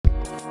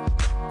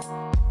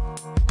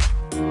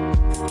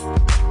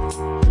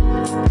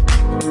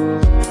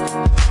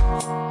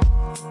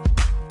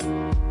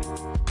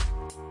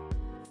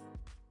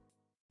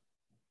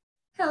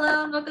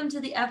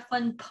to the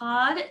F1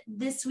 pod.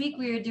 This week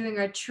we are doing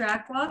our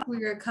track walk.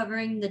 We are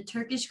covering the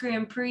Turkish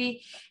Grand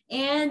Prix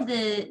and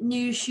the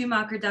new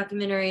Schumacher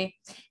documentary.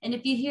 And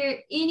if you hear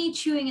any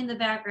chewing in the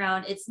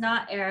background, it's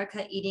not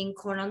Erica eating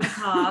corn on the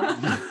cob.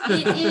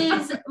 It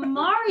is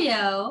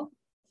Mario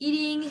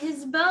eating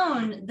his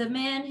bone, the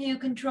man who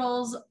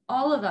controls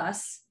all of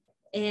us.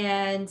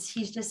 And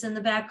he's just in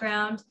the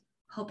background,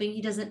 hoping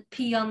he doesn't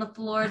pee on the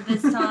floor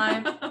this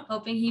time,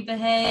 hoping he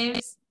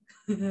behaves.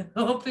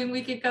 Hoping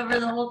we can cover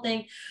the whole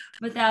thing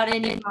without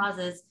any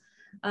pauses.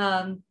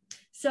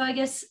 So I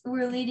guess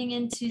we're leading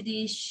into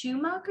the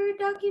Schumacher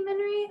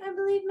documentary, I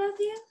believe,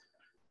 Matthew?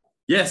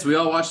 Yes, we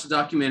all watched the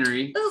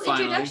documentary. Ooh,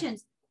 finally.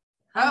 Introductions.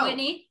 I'm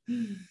Whitney.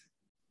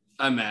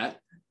 I'm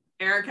Matt.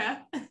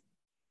 Erica. And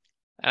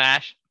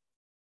Ash.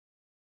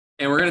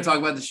 And we're going to talk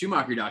about the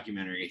Schumacher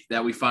documentary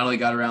that we finally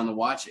got around to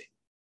watching.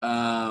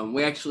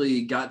 We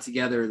actually got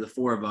together, the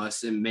four of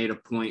us, and made a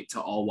point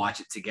to all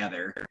watch it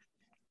together.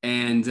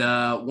 And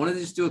wanted to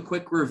just do a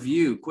quick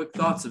review, quick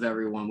thoughts of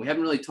everyone. We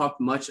haven't really talked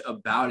much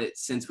about it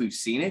since we've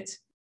seen it.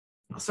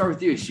 I'll start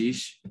with you,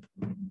 Ashish.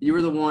 You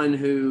were the one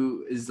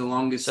who is the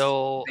longest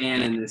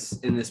fan in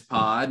this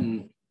pod.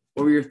 And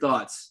what were your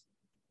thoughts?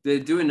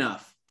 Did it do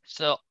enough?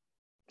 So,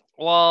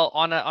 well,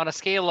 on a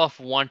scale of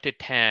 1 to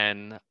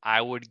 10, I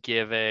would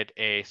give it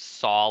a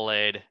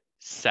solid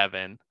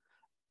 7.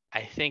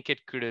 I think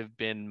it could have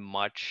been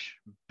much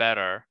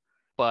better.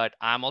 But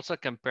I'm also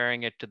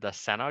comparing it to the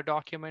Senna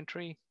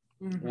documentary,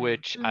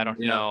 which I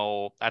don't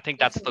know. I think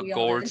that's the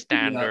gold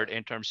standard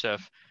in terms of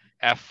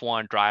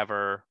F1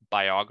 driver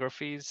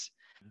biographies.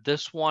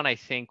 This one, I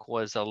think,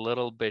 was a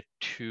little bit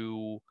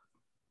too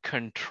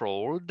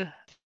controlled. I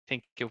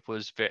think there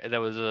was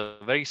a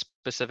very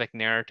specific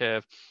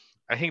narrative.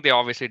 I think they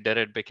obviously did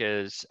it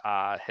because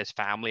his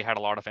family had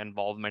a lot of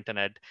involvement in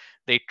it.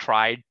 They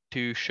tried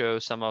to show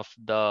some of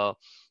the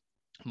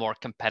more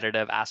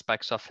competitive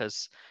aspects of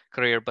his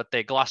career, but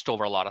they glossed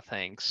over a lot of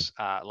things,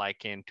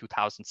 like in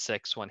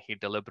 2006 when he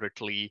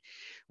deliberately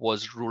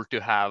was ruled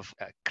to have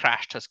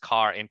crashed his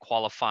car in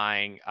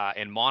qualifying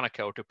in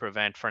Monaco to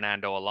prevent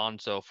Fernando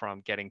Alonso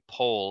from getting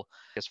pole,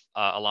 because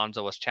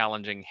Alonso was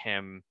challenging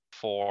him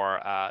for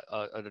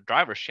the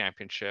driver's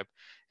championship.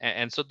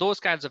 And so those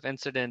kinds of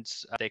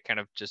incidents, they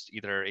kind of just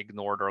either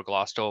ignored or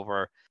glossed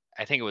over.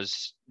 I think it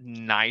was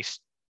nice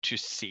to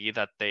see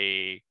that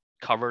they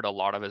covered a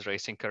lot of his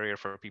racing career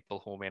for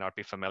people who may not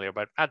be familiar,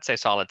 but I'd say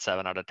solid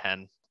 7 out of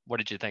 10. What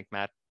did you think,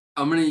 Matt?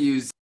 I'm going to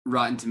use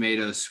Rotten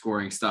Tomatoes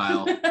scoring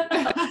style.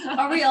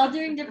 Are we all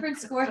doing different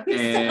scoring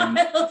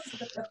styles?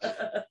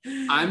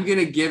 I'm going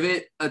to give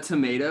it a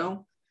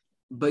tomato,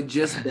 but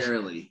just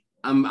barely.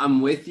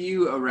 I'm with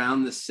you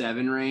around the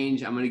 7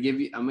 range. I'm going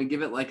to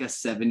give it like a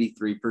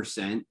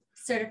 73%.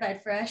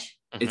 Certified fresh.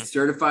 It's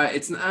certified.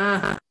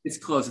 It's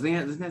close. I think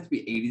it doesn't have to be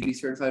 80 to be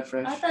certified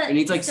fresh. It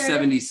needs like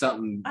 70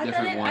 something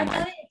different ones. I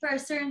thought it for a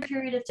certain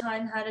period of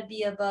time had to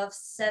be above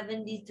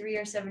 73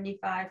 or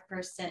 75%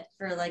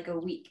 for like a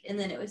week, and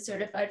then it was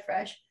certified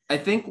fresh. I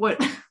think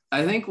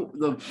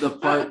the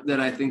part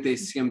that I think they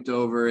skimped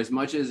over, as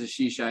much as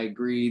Ashish, I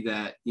agree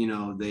that, you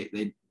know,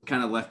 they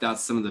kind of left out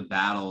some of the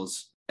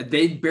battles.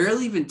 They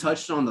barely even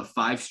touched on the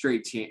 5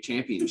 straight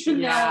championships.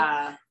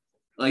 Yeah.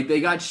 Like,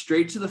 they got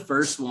straight to the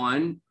first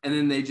one, and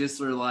then they just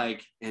were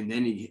like, and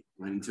then he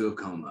went into a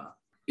coma.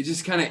 It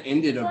just kind of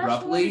ended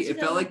abruptly. It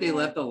felt like they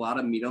left a lot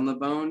of meat on the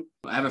bone.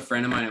 I have a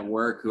friend of mine at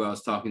work who I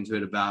was talking to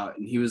it about,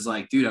 and he was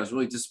like, dude, I was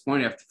really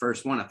disappointed after the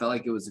first one. I felt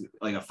like it was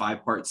like a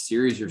 5-part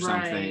series or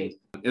something. Right.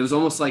 It was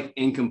almost like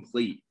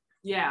incomplete.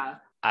 Yeah.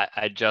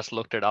 I just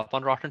looked it up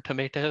on Rotten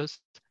Tomatoes.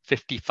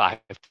 55%.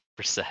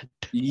 Yikes.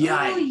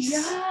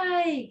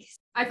 Oh, yikes.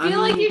 I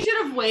feel like you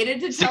should have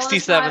waited to tell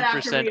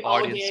 67%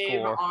 audience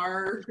score.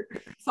 Our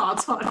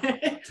thoughts on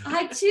it.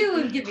 I too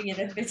am giving it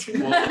a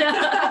 51.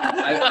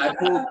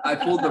 Well, I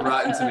pulled the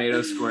Rotten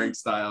Tomatoes scoring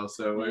style.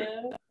 So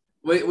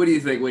what do you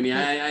think, Whitney?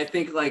 I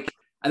think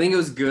it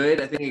was good.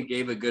 I think it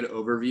gave a good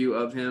overview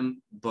of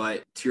him.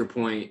 But to your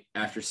point,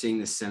 after seeing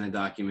the Senna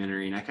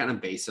documentary, and I kind of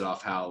base it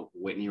off how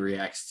Whitney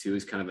reacts to,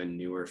 is kind of a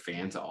newer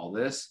fan to all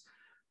this,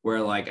 where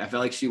like I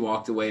felt like she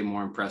walked away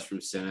more impressed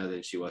from Senna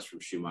than she was from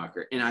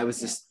Schumacher, and I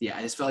was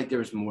I just felt like there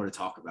was more to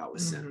talk about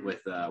with Senna,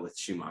 with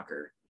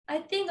Schumacher. I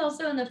think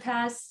also in the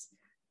past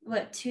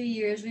 2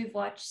 years we've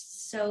watched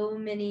so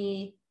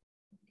many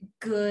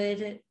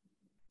good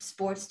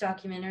sports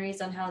documentaries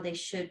on how they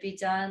should be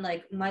done.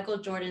 Like Michael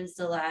Jordan's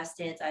The Last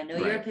Dance. I know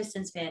you're a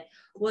Pistons fan.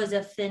 Was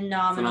a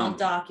phenomenal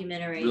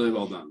documentary. Really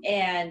well done.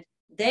 And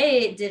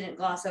they didn't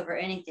gloss over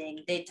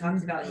anything. They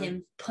talked about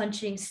him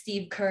punching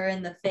Steve Kerr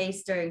in the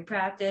face during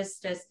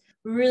practice, just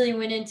really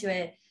went into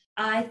it.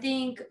 I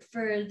think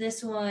for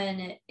this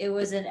one, it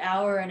was an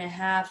hour and a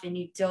half, and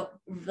you don't,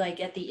 like,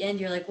 at the end,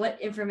 you're like,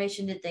 what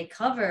information did they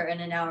cover in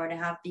an hour and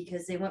a half?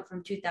 Because they went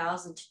from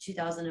 2000 to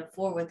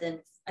 2004 within,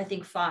 I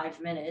think,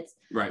 5 minutes,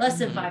 less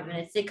than 5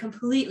 minutes. They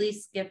completely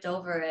skipped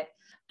over it.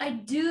 I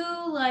do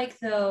like,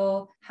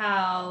 though,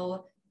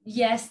 how,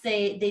 yes,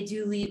 they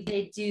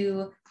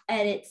do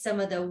edit some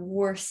of the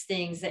worst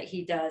things that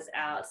he does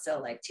out. So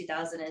like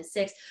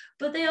 2006,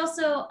 but they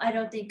also, I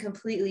don't think,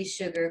 completely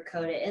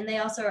sugarcoat it. And they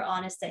also are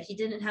honest that he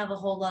didn't have a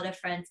whole lot of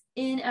friends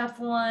in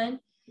F1.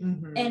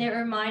 Mhm. And it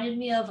reminded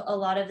me of a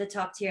lot of the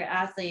top tier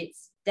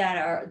athletes that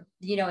are,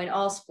 you know, in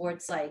all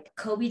sports. Like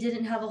Kobe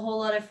didn't have a whole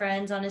lot of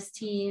friends on his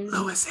teams.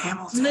 Lewis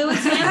Hamilton.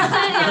 Lewis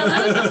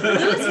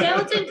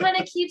Hamilton kind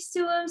of keeps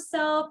to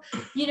himself.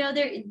 You know,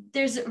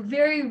 there's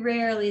very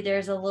rarely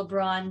there's a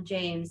LeBron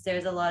James.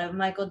 There's a lot of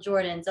Michael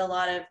Jordans, a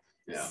lot of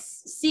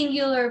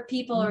singular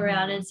people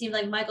around. And it seemed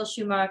like Michael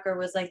Schumacher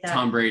was like that.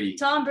 Tom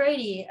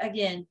Brady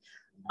Again.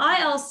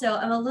 I also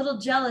am a little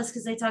jealous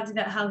because they talked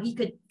about how he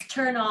could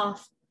turn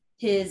off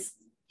his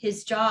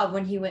job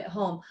when he went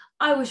home.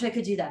 I wish I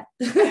could do that.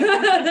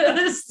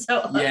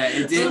 So yeah,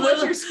 it did. So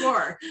what's your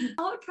score?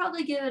 I would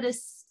probably give it a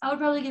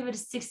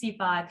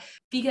 65,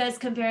 because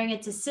comparing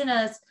it to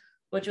Senna's,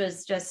 which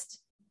was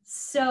just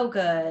so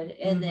good,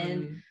 and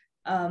then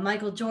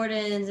Michael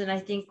Jordan's, and I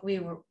think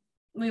we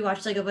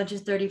watched like a bunch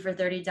of 30 for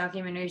 30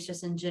 documentaries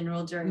just in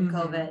general during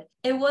COVID.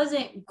 It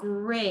wasn't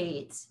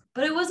great,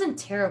 but it wasn't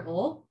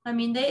terrible. I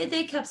mean,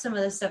 they kept some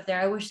of the stuff there.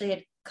 I wish they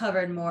had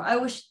covered more. I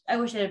wish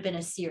it had been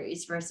a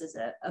series versus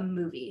a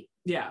movie.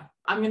 Yeah,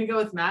 I'm gonna go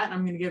with Matt, and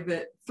I'm gonna give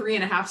it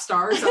 3.5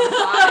 stars out of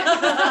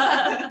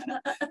 5.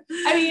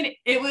 I mean,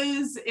 it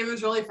was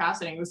really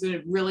fascinating. It was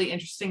a really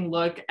interesting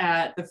look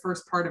at the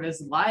first part of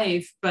his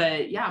life.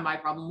 But yeah, my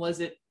problem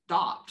was it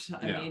stopped.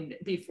 I mean,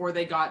 before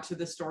they got to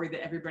the story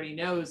that everybody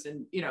knows,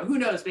 and you know, who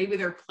knows? Maybe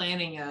they're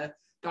planning a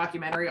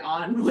documentary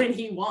on when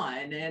he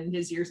won and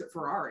his years at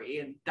Ferrari,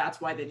 and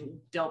that's why they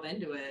didn't delve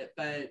into it.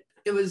 But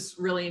it was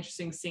really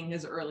interesting seeing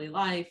his early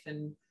life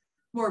and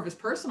more of his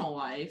personal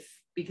life,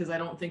 because I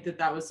don't think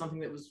that was something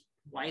that was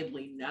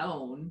widely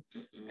known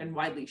and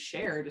widely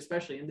shared,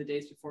 especially in the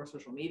days before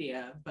social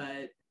media.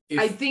 But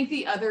I think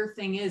the other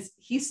thing is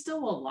he's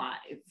still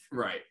alive.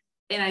 Right.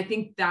 And I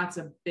think that's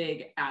a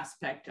big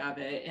aspect of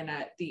it. And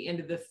at the end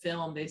of the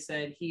film, they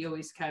said he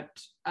always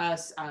kept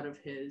us out of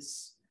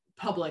his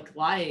public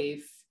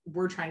life.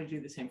 We're trying to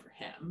do the same for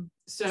him.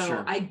 So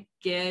Sure. I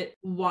get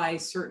why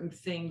certain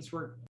things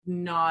were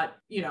not,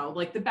 you know,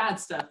 like the bad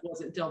stuff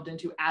wasn't delved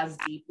into as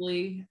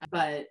deeply,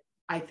 but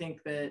I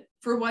think that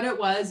for what it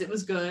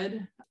was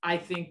good. I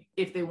think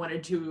if they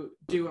wanted to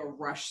do a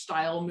Rush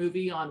style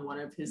movie on one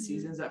of his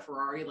seasons at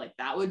Ferrari, like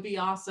that would be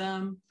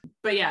awesome.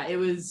 But yeah, it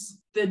was,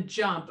 the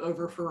jump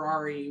over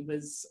Ferrari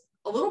was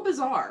a little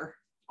bizarre,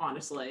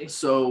 honestly.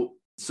 So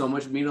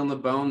much meat on the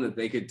bone that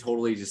they could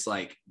totally just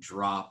like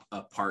drop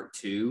a part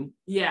 2.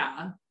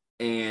 Yeah.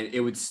 And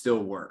it would still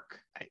work.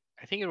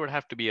 I think it would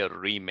have to be a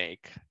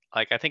remake.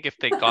 Like, I think if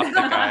they got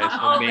the guys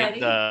who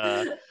made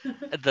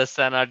the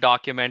Senna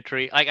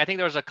documentary, like, I think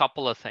there was a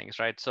couple of things,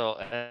 right? So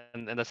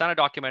in the Senna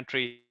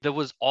documentary, there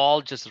was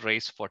all just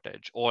race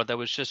footage, or there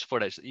was just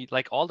footage,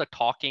 like all the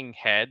talking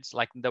heads,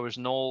 like there was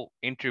no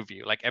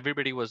interview, like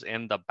everybody was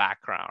in the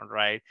background,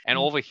 right? And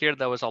over here,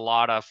 there was a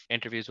lot of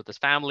interviews with his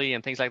family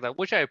and things like that,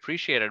 which I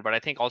appreciated. But I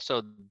think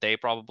also they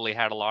probably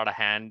had a lot of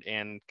hand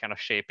in kind of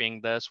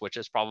shaping this, which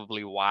is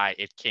probably why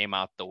it came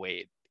out the way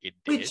it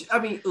did. Which, I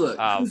mean, look,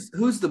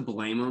 who's to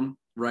blame him,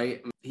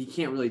 right? He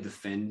can't really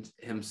defend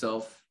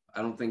himself,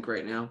 I don't think,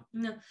 right now.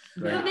 No.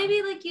 Right. But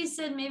maybe, like you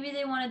said, maybe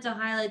they wanted to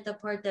highlight the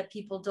part that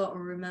people don't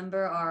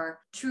remember are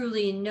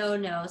truly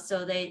no.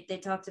 So they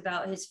talked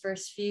about his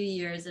first few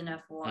years in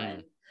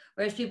F1.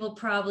 Whereas people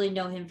probably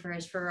know him for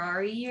his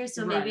Ferrari years.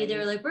 So maybe they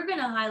were like, we're going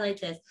to highlight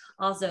this.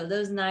 Also,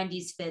 those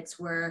 90s fits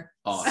were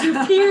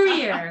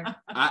superior.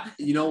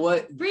 You know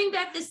what? Bring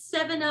back the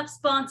 7-Up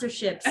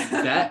sponsorships.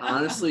 That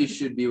honestly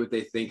should be what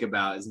they think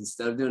about, is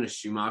instead of doing a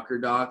Schumacher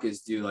doc,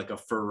 is do like a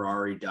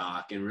Ferrari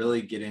doc and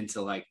really get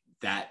into like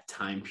that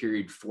time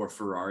period for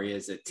Ferrari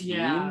as a team.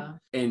 Yeah.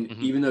 And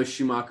even though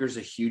Schumacher's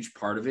a huge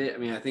part of it, I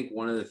mean, I think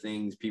one of the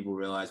things people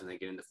realize when they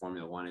get into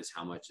Formula One is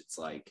how much it's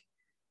like,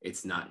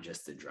 it's not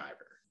just the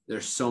driver.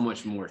 There's so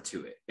much more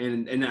to it.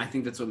 And I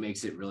think that's what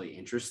makes it really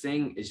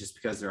interesting, is just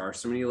because there are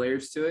so many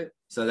layers to it.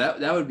 So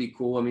that would be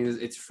cool. I mean,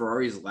 it's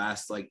Ferrari's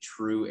last like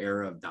true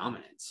era of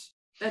dominance.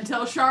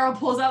 Until Charles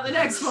pulls out the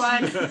next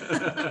one.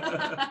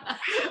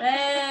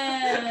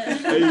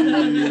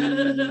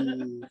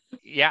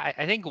 Yeah,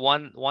 I think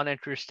one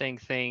interesting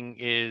thing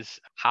is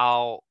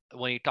how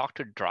when you talk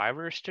to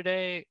drivers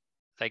today,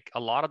 like a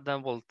lot of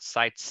them will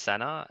cite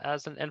Senna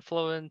as an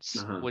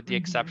influence, with the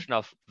exception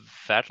of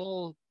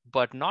Vettel,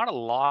 but not a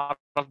lot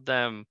of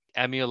them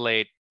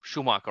emulate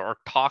Schumacher or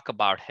talk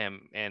about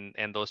him in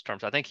those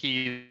terms. I think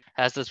he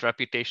has this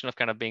reputation of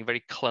kind of being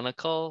very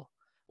clinical,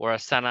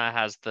 whereas Senna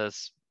has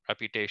this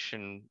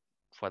reputation,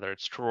 whether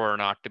it's true or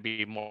not, to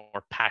be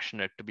more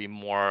passionate, to be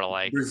more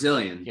like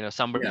Brazilian, you know,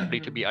 somebody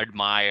to be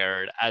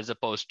admired, as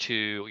opposed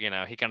to, you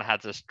know, he kind of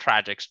has this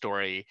tragic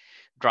story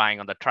drying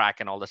on the track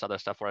and all this other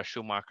stuff. Whereas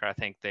Schumacher, I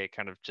think they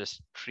kind of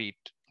just treat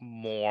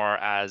more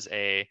as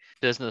a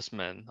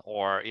businessman,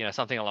 or, you know,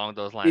 something along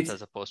those lines,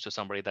 as opposed to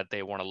somebody that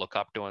they want to look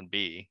up to and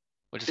be,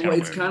 which is kind of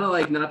it's kind of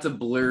like, not to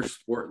blur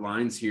sport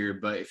lines here,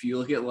 but if you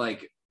look at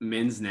like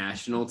men's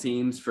national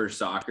teams for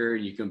soccer,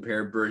 you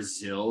compare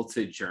Brazil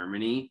to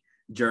Germany.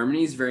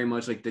 Germany's very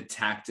much like the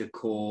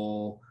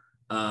tactical,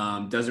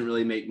 doesn't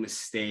really make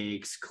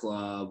mistakes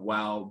club,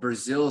 while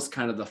Brazil is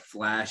kind of the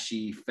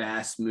flashy,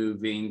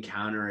 fast-moving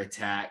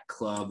counterattack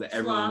club that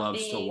everyone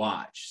loves to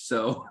watch.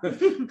 So,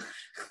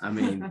 I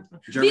mean,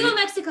 Germany, Viva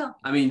Mexico!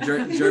 I mean,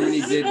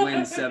 Germany did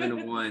win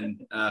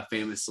 7-1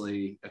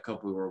 famously a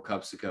couple of World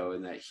Cups ago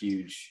in that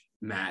huge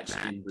match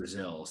in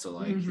Brazil. So,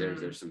 like,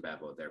 there's some bad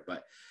blood there,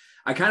 but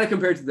I kind of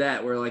compare it to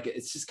that, where like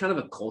it's just kind of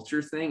a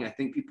culture thing. I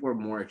think people are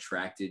more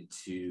attracted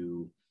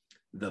to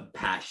the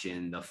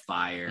passion, the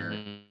fire,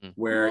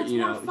 where, you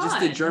know, just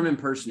the German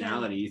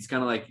personality. It's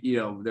kind of like, you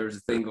know, there was a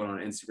thing going on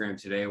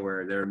Instagram today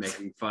where they were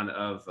making fun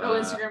of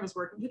Instagram was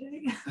working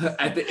today.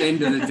 At the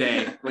end of the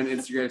day, when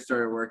Instagram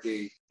started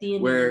working,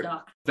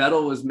 where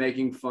Vettel was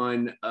making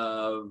fun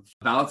of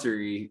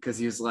Valtteri because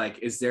he was like,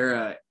 is there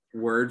a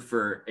word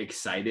for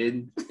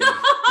excited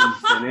in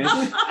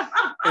Finnish?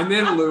 And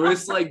then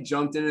Lewis like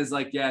jumped in and is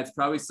like, yeah, it's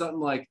probably something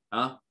like,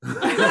 huh?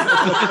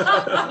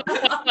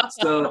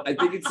 So I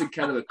think it's a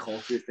kind of a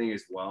culture thing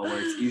as well, where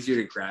it's easier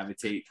to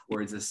gravitate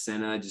towards a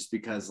Senna just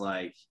because,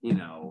 like, you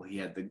know, he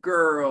had the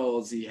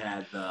girls, he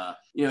had the,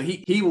 you know,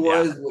 he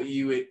was what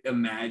you would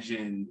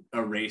imagine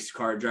a race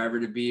car driver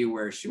to be,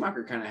 where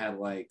Schumacher kind of had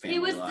like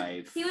family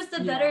life. He was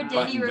the better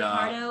Danny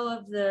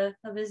Ricciardo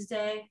of his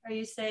day. Are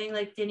you saying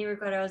like Danny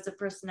Ricciardo has the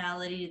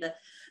personality,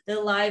 the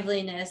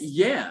liveliness?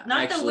 Yeah,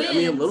 not actually, the wins, I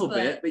mean a little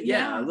bit, but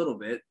yeah, a little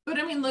bit. But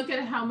I mean, look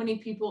at how many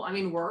people. I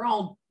mean, we're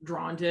all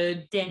drawn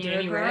to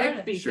Danny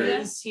Rick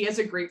because he has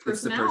a great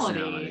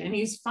personality and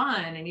he's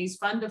fun and he's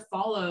fun to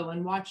follow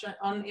and watch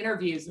on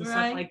interviews and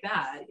stuff like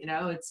that. You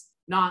know, it's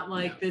not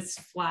like this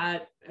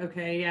flat,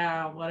 okay,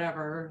 yeah,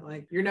 whatever.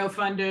 Like, you're no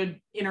fun to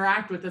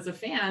interact with as a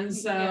fan,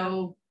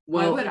 so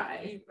why would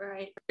I?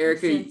 Right,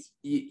 Erica,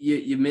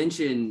 you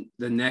mentioned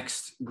the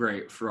next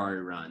great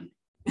Ferrari run.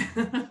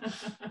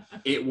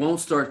 It won't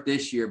start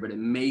this year, but it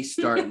may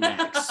start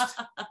next.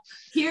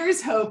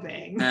 Here's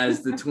hoping.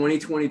 As the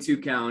 2022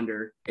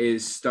 calendar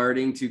is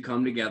starting to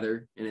come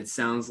together, and it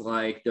sounds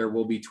like there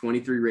will be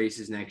 23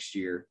 races next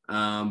year.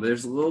 But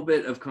there's a little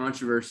bit of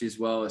controversy as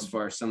well as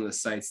far as some of the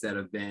sites that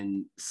have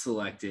been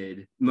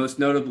selected. Most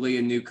notably,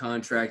 a new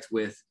contract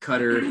with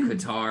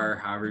Qatar,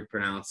 however you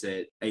pronounce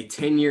it, a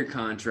 10-year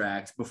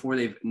contract before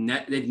they've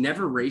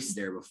never raced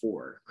there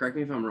before. Correct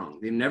me if I'm wrong.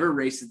 They've never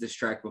raced at this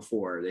track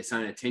before. They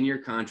signed a 10-year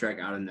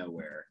contract out of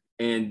nowhere.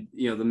 And,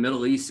 you know, the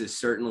Middle East is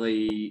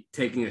certainly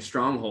taking a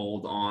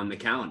stronghold on the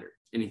calendar.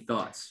 Any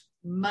thoughts?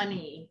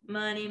 Money.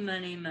 Got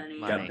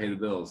to pay the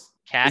bills.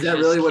 Cash is that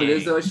really king. What it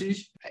is, though,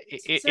 Ashish?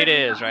 It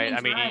is, right?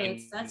 I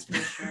mean, that's for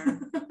sure.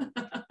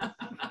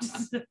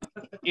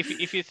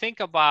 if you think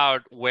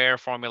about where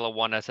Formula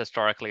One has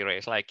historically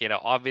raced, like, you know,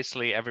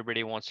 obviously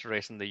everybody wants to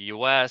race in the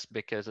US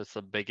because it's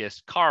the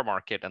biggest car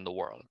market in the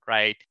world,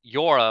 right?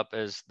 Europe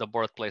is the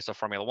birthplace of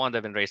Formula One.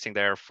 They've been racing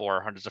there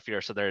for hundreds of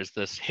years. So there's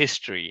this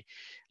history.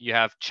 You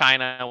have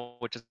China,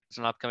 which is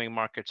an upcoming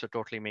market, so it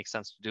totally makes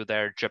sense to do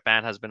there.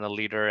 Japan has been a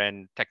leader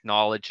in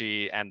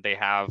technology, and they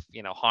have,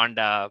 you know,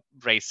 Honda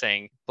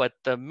racing. But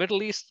the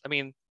Middle East, I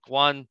mean,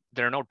 one,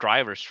 there are no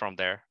drivers from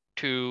there.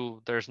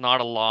 Two, there's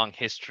not a long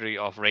history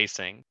of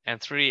racing. And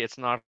three, it's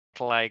not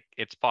like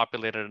it's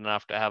populated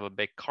enough to have a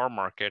big car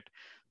market.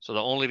 So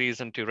the only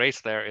reason to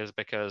race there is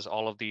because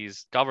all of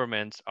these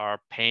governments are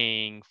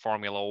paying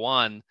Formula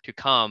One to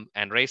come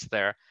and race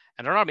there.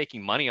 And they're not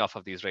making money off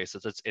of these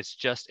races. It's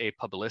just a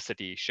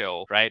publicity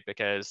show, right?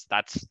 Because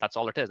that's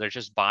all it is. They're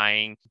just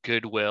buying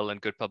goodwill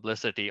and good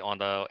publicity on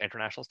the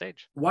international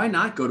stage. Why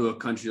not go to a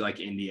country like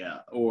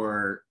India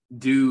or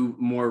do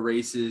more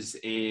races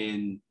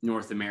in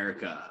North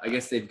America? I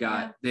guess they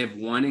have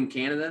one in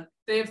Canada.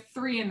 They have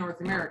 3 in North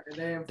America.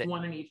 They have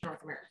one in each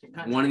North American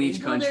country. One in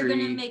each country. Well, they're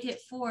going to make it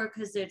 4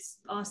 because it's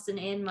Austin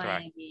and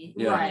Miami.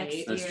 Yeah,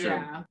 right. That's true.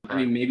 Yeah. I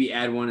mean, maybe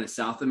add one in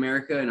South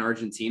America and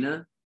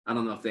Argentina. I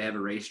don't know if they have a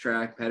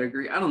racetrack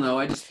pedigree. I don't know.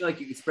 I just feel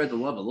like you could spread the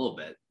love a little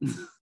bit.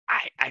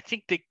 I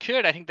think they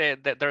could. I think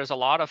that there's a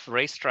lot of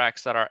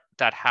racetracks that are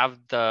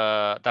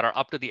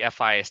up to the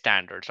FIA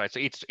standards, right? So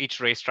each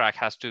racetrack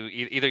has to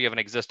either you have an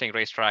existing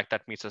racetrack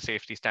that meets the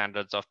safety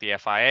standards of the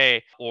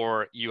FIA,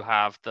 or you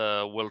have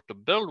the will to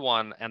build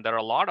one. And there are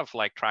a lot of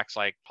like tracks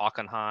like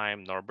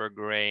Hockenheim,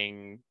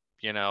 Nürburgring,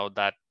 you know,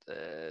 that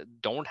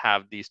don't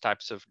have these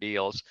types of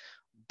deals,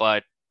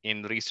 but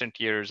in recent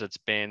years, it's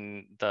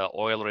been the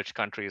oil-rich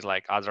countries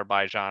like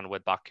Azerbaijan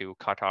with Baku,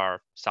 Qatar,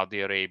 Saudi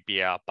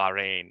Arabia,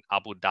 Bahrain,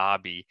 Abu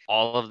Dhabi.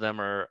 All of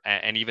them are,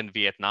 and even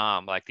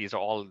Vietnam, like these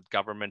are all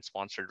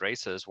government-sponsored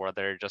races where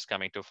they're just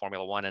coming to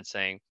Formula One and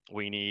saying,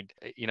 we need,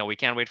 you know, we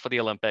can't wait for the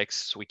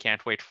Olympics. We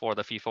can't wait for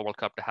the FIFA World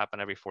Cup to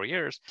happen every 4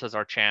 years. This is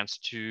our chance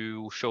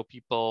to show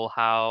people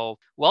how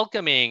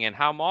welcoming and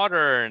how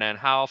modern and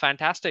how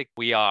fantastic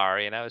we are.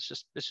 You know, it's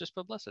just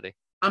publicity.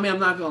 I mean,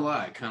 I'm not gonna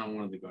lie. I kind of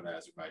wanted to go to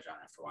Azerbaijan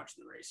after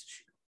watching the race this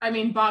year. I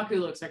mean,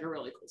 Baku looks like a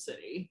really cool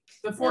city.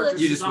 The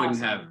fortress you just is wouldn't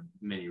awesome. have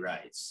many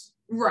rights.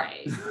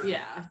 Right.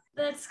 Yeah.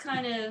 That's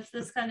kind of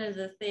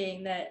the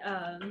thing that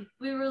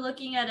we were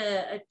looking at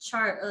a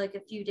chart like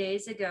a few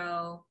days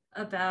ago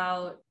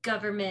about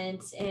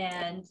governments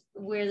and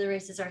where the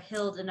races are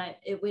held, and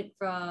it went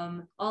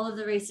from all of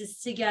the races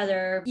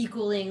together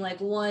equaling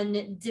like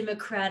one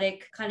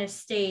democratic kind of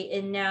state,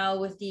 and now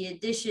with the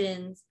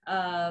additions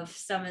of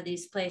some of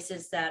these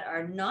places that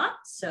are not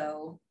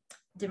so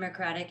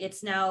democratic,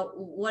 it's now,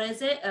 what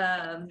is it,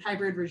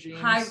 Hybrid regime.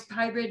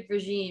 Hybrid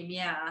regime,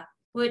 yeah,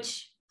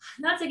 which,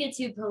 not to get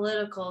too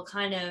political,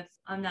 kind of,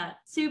 I'm not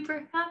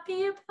super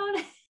happy about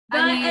it. But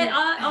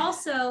I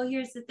also,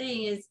 here's the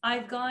thing: is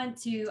I've gone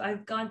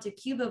to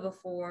Cuba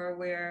before,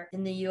 where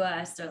in the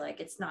U.S. they're like,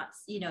 it's not,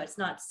 it's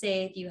not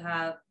safe. You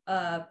have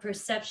a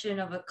perception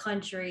of a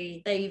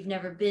country that you've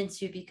never been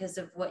to because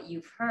of what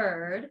you've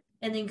heard,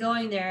 and then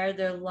going there,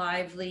 they're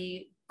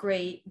lively,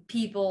 great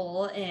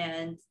people,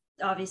 and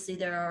obviously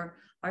there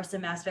are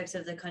some aspects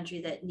of the country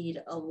that need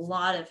a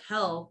lot of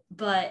help,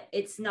 but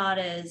it's not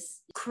as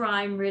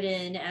crime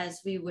ridden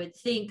as we would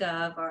think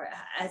of, or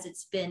as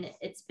it's been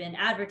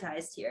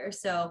advertised here.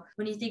 So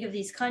when you think of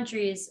these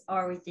countries,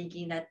 are we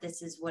thinking that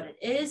this is what it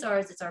is, or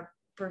is it our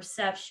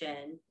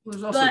perception?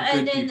 There's also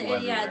good people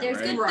everywhere,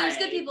 there's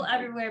good people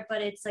everywhere,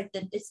 but it's like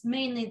it's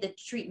mainly the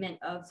treatment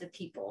of the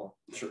people.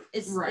 Sure.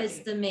 Is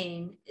the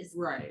main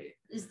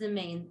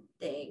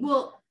thing.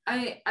 Well,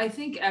 I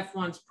think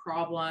F1's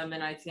problem,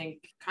 and I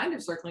think kind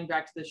of circling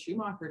back to the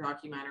Schumacher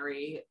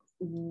documentary,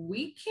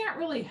 we can't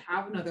really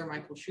have another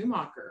Michael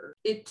Schumacher.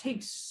 It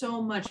takes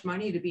so much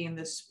money to be in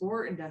this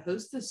sport and to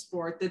host this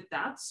sport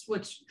that's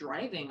what's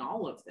driving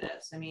all of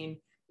this. I mean,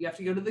 you have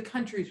to go to the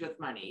countries with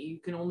money.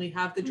 You can only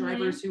have the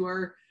drivers who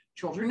are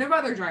children of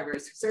other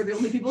drivers, because they're the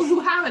only people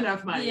who have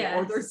enough money,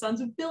 or they're sons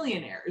of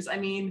billionaires. I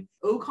mean,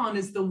 Ocon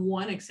is the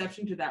one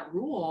exception to that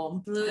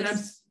rule.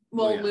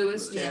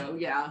 Lewis too,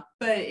 yeah.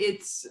 But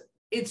it's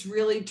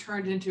really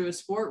turned into a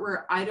sport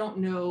where I don't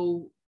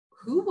know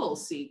who we'll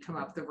see come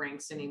up the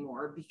ranks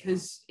anymore,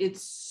 because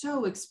it's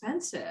so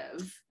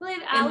expensive. Well,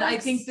 and I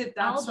think that's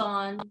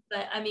Aldon,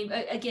 but I mean,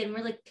 again,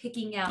 we're like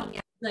picking out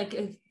like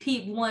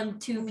one,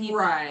 two people,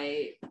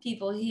 right?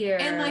 People here,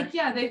 and like,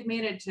 yeah, they've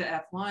made it to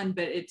F1,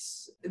 but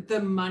it's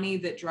the money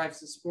that drives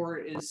the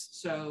sport is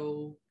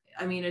so.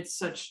 I mean, it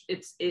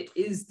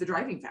is the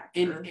driving factor.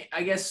 And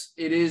I guess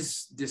it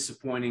is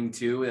disappointing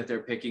too that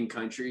they're picking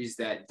countries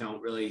that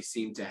don't really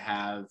seem to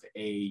have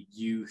a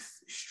youth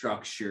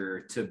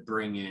structure to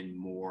bring in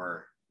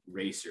more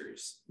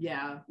racers.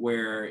 Yeah.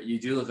 Where you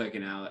do look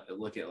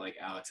at like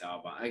Alex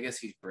Albon. I guess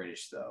he's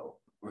British though,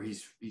 or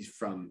he's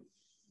from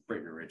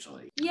Britain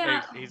originally.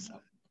 Yeah. He's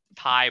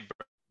Thai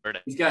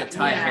British. He's got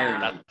Thai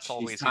heritage. That's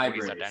always he's Thai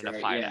British,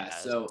 British, right? Yeah.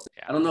 So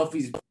I don't know if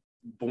he's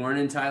born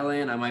in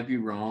Thailand. I might be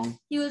wrong.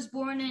 He was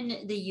born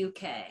in the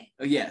UK.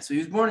 Oh yeah, so he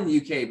was born in the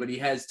UK, but he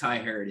has Thai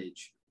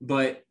heritage.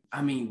 But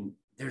I mean,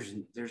 there's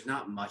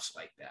not much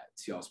like that,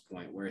 to y'all's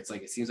point, where it's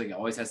like it seems like it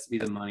always has to be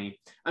the money.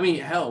 I mean,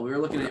 hell,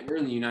 we're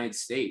in the United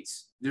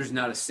States. There's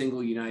not a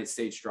single United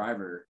States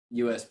driver,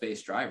 US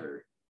based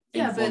driver.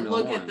 Yeah, but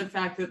look at the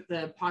fact that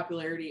the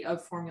popularity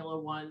of Formula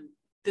One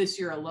this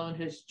year alone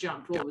has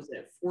jumped. What was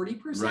it,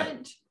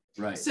 40%?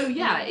 Right. So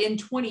yeah, in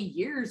 20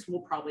 years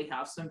we'll probably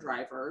have some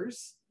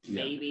drivers.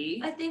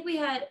 Maybe. I think we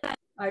had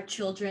our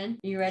children.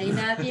 Are you ready,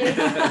 Matthew?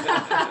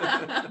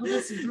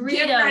 We'll just breed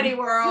Get them. ready,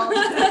 world.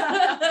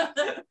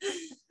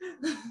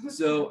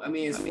 So, I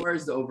mean, as far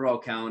as the overall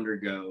calendar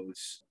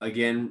goes,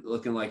 again,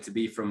 looking like to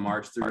be from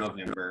March through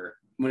November.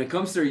 When it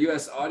comes to our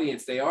U.S.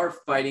 audience, they are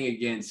fighting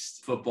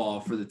against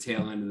football for the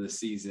tail end of the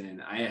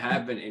season. I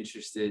have been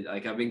interested.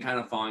 Like, I've been kind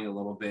of following a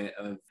little bit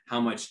of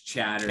how much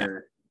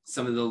chatter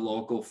some of the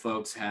local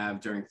folks have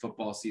during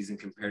football season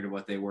compared to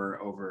what they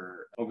were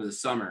over the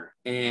summer.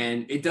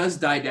 And it does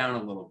die down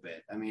a little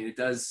bit. I mean, it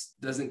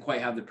doesn't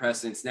quite have the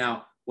precedence.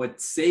 Now, what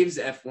saves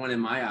F1 in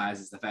my eyes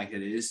is the fact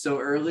that it is so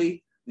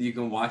early that you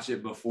can watch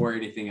it before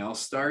anything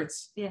else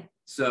starts. Yeah.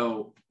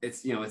 So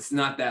it's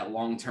not that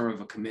long-term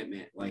of a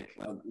commitment. Like,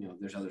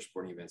 there's other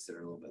sporting events that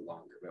are a little bit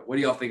longer. But what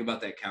do y'all think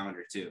about that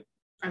calendar too?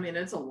 I mean,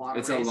 it's a lot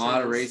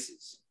of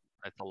races.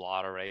 It's a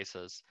lot of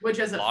races. Which,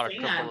 as a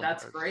fan,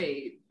 that's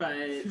great, but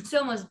it's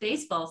almost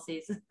baseball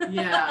season.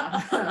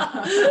 Yeah.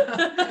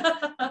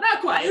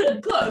 Not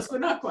quite. Close, but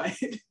not quite.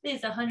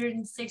 It's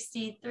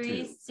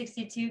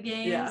 62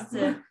 games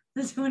to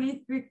the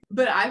 23.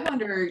 But I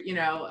wonder,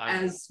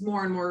 as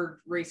more and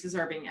more races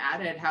are being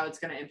added, how it's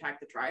going to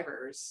impact the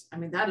drivers. I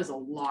mean, that is a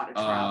lot of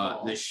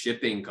travel. The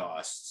shipping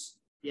costs.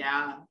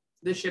 Yeah.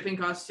 The shipping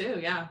costs too.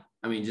 Yeah.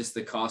 I mean, just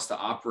the cost to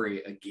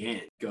operate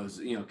again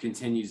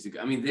continues to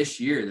go. I mean, this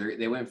year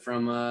they went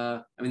from,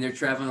 they're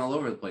traveling all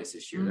over the place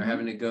this year. Mm-hmm. They're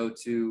having to go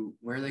to,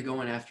 where are they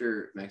going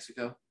after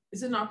Mexico?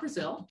 Is it not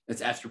Brazil?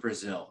 It's after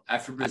Brazil.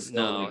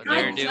 No,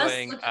 they're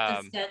doing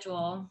the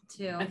schedule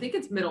too. I think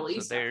it's Middle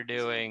East. So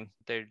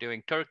they're they're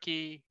doing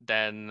Turkey.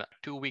 Then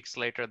 2 weeks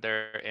later,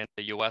 they're in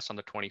the US on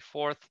the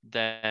 24th.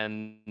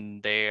 Then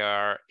they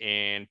are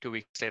in 2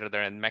 weeks later,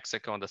 they're in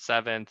Mexico on the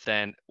 7th.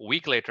 Then a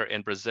week later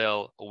in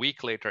Brazil, a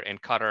week later in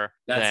Qatar.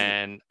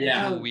 Then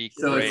yeah. 2 week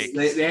So break.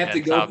 they have to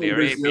in go Saudi from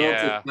Brazil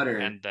Arabia, to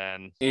Qatar and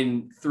then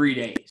in 3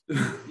 days.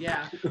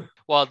 Yeah.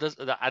 well,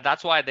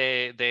 that's why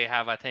they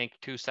have, I think,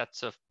 2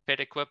 sets of pit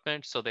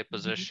equipment, so they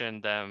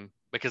position them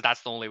because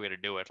that's the only way to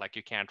do it. Like,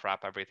 you can't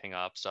wrap everything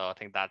up, so I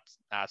think that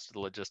adds to the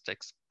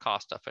logistics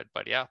cost of it.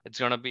 But yeah, it's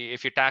gonna be,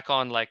 if you tack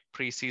on like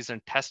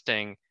preseason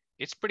testing,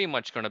 it's pretty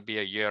much gonna be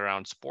a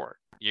year-round sport.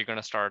 You're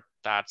gonna start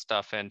that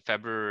stuff in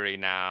February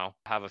now,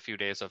 have a few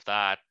days of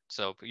that,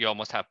 so you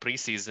almost have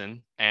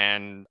preseason.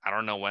 And I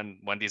don't know when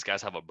these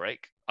guys have a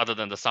break, other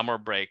than the summer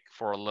break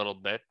for a little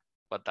bit,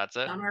 but that's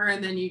it. Summer,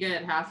 and then you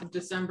get half of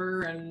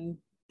December and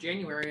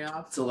January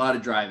off. It's a lot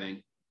of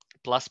driving.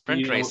 Plus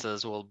sprint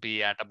races will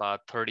be at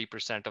about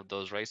 30% of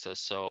those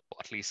races. So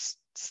at least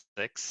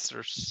six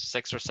or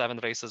seven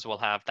races will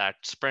have that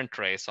sprint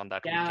race on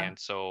that weekend.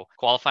 So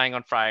qualifying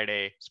on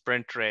Friday,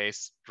 sprint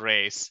race,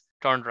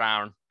 turn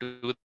around,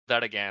 do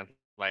that again.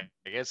 Like,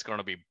 it's going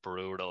to be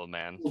brutal,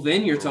 man. Well,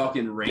 then you're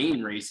talking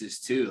rain races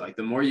too. Like,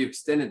 the more you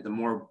extend it, the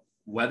more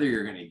weather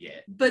you're going to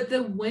get. But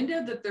the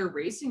window that they're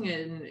racing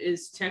in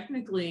is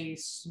technically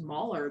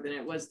smaller than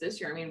it was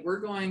this year. I mean, we're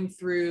going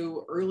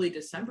through early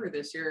December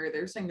this year.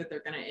 They're saying that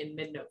they're going to end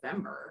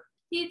mid-November.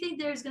 Do you think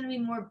there's going to be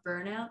more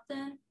burnout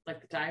then?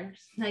 Like the tires?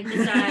 Like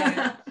the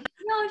tires.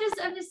 No,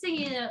 I'm just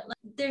thinking, like,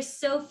 there's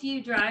so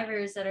few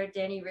drivers that are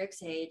Danny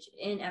Rick's age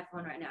in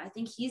F1 right now. I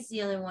think he's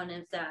the only one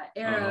of that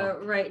era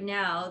right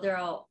now. They're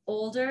all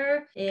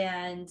older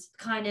and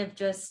kind of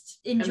just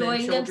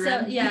enjoying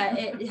themselves.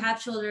 Yeah,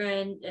 have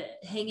children,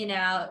 hanging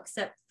out,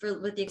 except for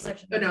with the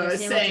exception. But no,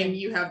 it's saying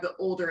you have the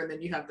older and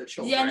then you have the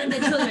children. Yeah, and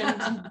then the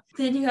children.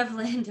 Then you have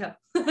Lando.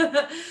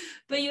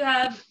 But you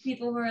have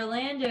people who are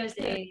Lando's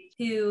age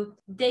who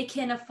they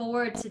can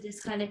afford to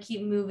just kind of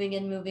keep moving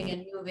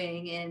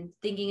and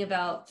thinking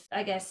about,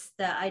 I guess,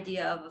 the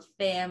idea of a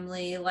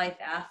family life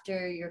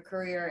after your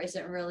career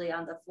isn't really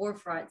on the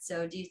forefront.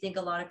 So do you think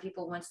a lot of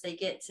people, once they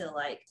get to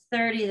like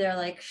 30, they're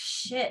like,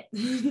 shit,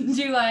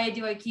 do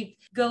I keep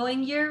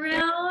going year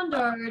round,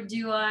 or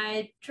do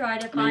I try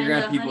to find you're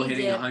gonna have people honey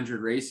hitting dip?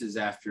 100 races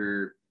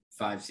after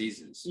 5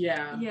 seasons.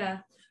 Yeah.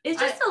 It's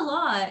just a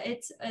lot.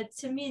 It's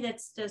to me,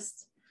 that's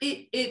just.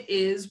 It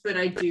is, but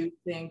I do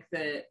think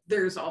that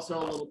there's also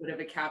a little bit of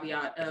a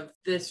caveat of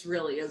this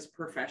really is a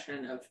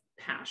profession of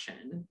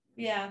passion.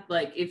 Yeah.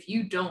 Like, if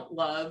you don't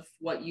love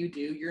what you do,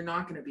 you're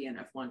not going to be an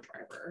F1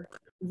 driver.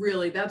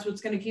 Really, that's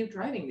what's going to keep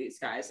driving these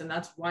guys, and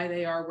that's why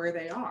they are where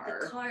they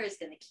are. The car is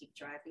going to keep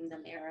driving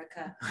them,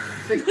 Erica.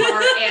 The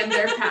car and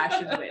their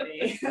passion,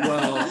 Whitney.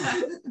 Well,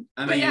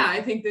 but yeah,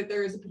 I think that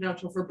there is a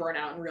potential for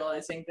burnout and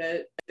realizing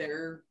that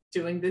they're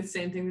doing the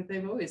same thing that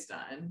they've always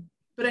done.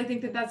 But I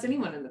think that that's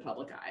anyone in the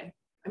public eye.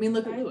 I mean,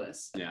 look at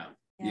Lewis. Yeah,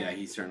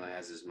 he certainly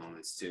has his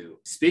moments too.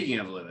 Speaking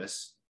of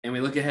Lewis, and we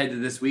look ahead to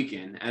this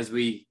weekend as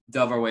we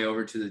delve our way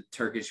over to the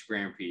Turkish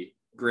Grand Prix.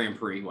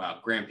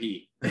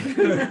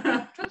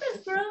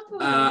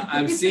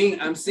 I'm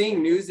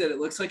seeing news that it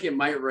looks like it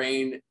might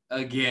rain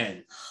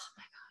again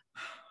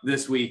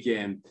this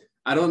weekend.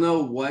 I don't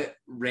know what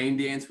rain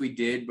dance we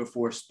did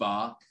before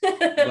Spa,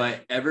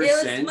 but ever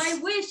since, it was my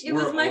wish. It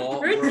was my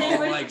birthday we're all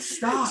wish. like,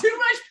 stop. Too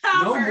much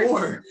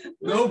power.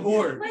 No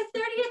more. My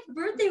 30th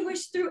birthday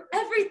wish threw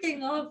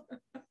everything off.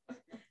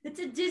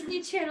 It's a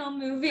Disney Channel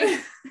movie.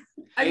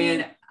 I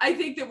mean, I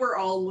think that we're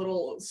all a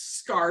little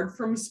scarred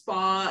from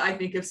Spa. I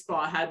think if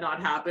Spa had not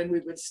happened,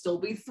 we would still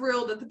be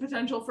thrilled at the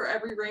potential for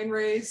every rain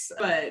race,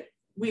 but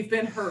we've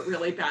been hurt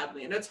really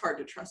badly, and it's hard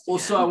to trust again. Well,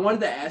 so I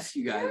wanted to ask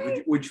you guys,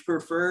 would you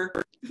prefer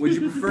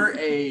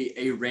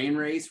a rain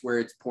race where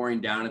it's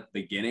pouring down at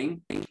the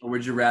beginning, or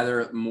would you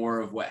rather more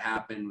of what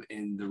happened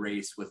in the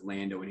race with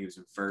Lando when he was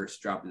in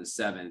first, dropping to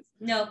 7th?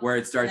 No. Where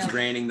it starts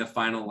raining the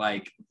final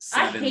 7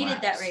 I hated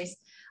laps. that race.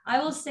 I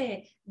will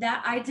say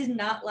that I did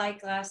not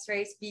like last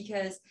race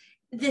because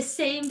the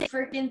same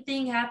freaking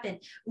thing happened.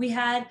 We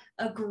had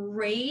a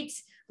great,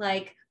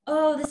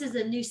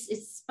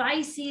 it's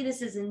spicy.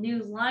 This is a new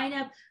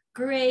lineup.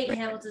 Great.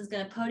 Hamilton's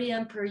going to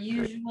podium per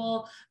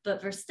usual,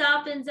 but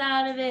Verstappen's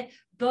out of it.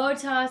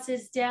 Bottas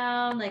is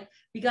down.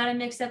 We got it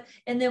mixed up.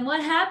 And then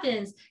what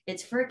happens?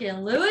 It's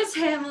freaking Lewis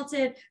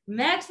Hamilton,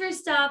 Max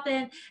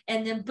Verstappen,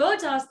 and then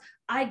Bottas.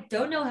 I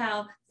don't know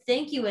how.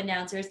 Thank you,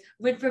 announcers.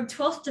 Went from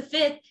 12th to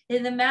 5th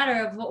in the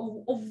matter of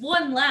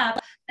one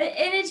lap. And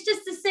it's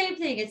just the same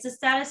thing. It's the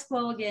status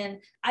quo again.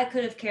 I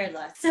could have cared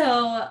less.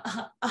 So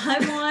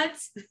I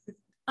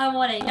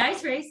want a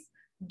nice race,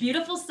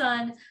 beautiful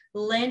sun.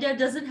 Lando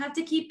doesn't have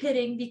to keep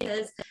pitting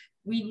because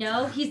we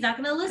know he's not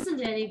going to listen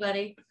to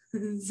anybody.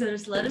 So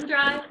just let him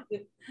drive.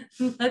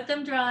 Let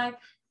them drive.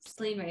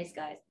 Clean race,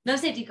 guys. No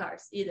safety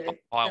cars either.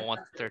 Oh, I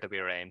want there to be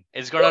rain.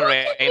 It's gonna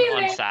rain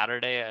on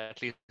Saturday,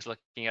 at least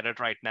looking at it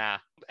right now.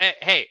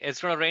 Hey,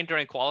 it's gonna rain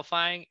during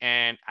qualifying,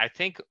 and I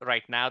think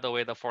right now the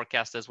way the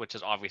forecast is, which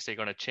is obviously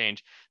gonna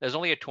change, there's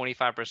only a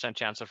 25%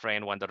 chance of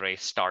rain when the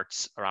race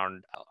starts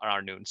around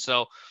noon.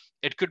 So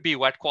it could be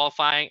wet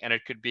qualifying, and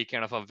it could be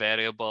kind of a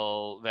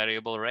variable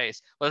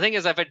race. But the thing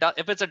is, if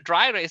it's a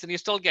dry race, then you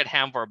still get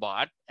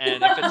Hamverbot,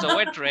 and if it's a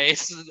wet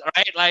race,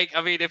 right? Like,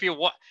 I mean,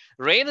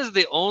 rain is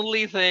the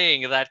only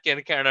thing that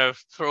can kind of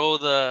throw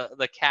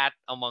the cat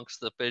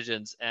amongst the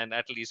pigeons and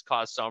at least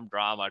cause some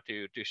drama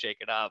to shake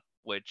it up.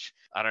 Which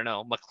I don't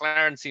know.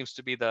 McLaren seems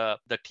to be the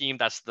team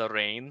that's the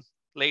rain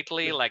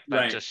lately, like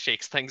that just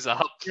shakes things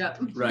up. Yeah.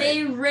 Right.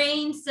 They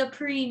reign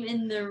supreme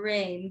in the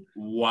rain.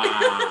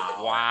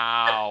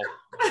 Wow.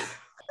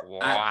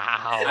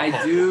 Wow.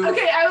 I do.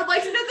 Okay, I would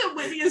like to know that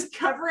Whitney is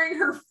covering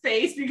her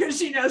face because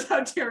she knows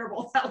how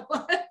terrible that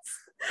was.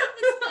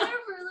 It's been a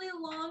really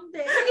long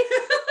day.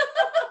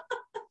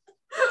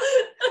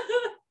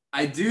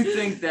 I do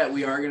think that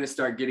we are going to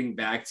start getting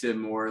back to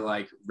more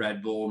like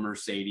Red Bull,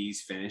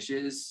 Mercedes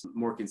finishes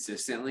more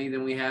consistently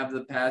than we have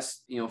the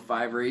past,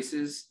 5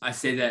 races. I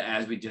say that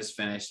as we just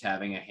finished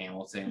having a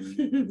Hamilton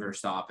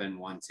Verstappen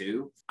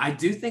 1-2. I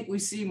do think we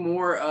see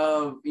more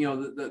of,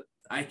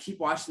 I keep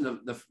watching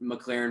the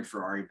McLaren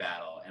Ferrari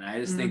battle, and I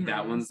just think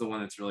that one's the one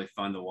that's really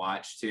fun to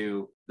watch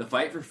too. The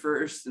fight for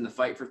first and the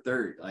fight for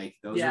third, like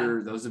those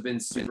have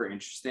been super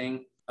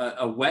interesting.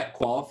 A wet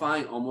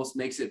qualifying almost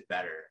makes it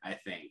better, I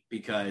think,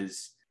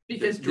 because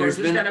George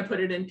is gonna put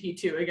it in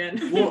P2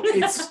 again. Well,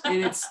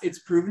 it's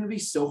proven to be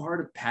so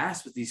hard to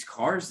pass with these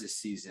cars this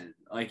season.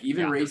 Like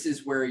even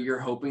races where you're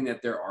hoping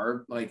that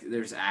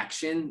there's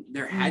action,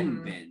 there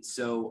hadn't been.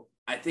 So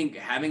I think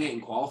having it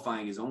in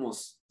qualifying is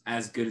almost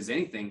as good as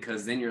anything,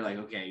 because then you're like,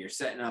 okay, you're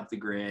setting up the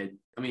grid.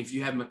 I mean, if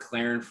you have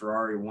McLaren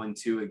Ferrari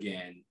 1-2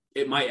 again,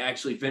 it might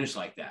actually finish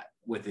like that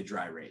with a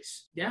dry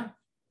race. Yeah.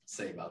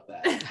 Say about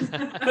that.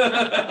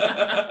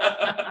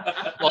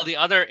 Well, the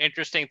other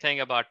interesting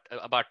thing about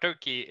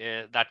Turkey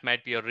that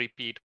might be a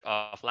repeat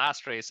of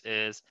last race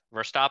is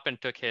Verstappen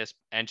took his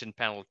engine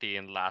penalty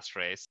in last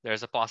race.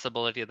 There's a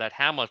possibility that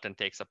Hamilton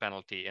takes a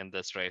penalty in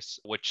this race,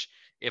 which,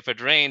 if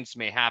it rains,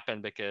 may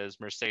happen because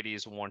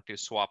Mercedes want to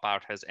swap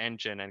out his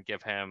engine and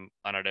give him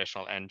an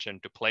additional engine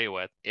to play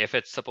with. If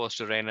it's supposed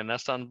to rain in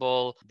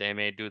Istanbul, they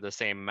may do the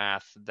same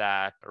math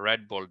that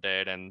Red Bull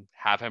did and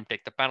have him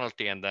take the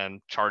penalty and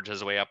then charge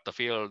his way up the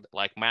field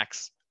like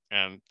Max.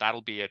 And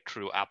that'll be a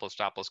true apples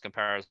to apples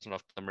comparison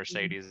of the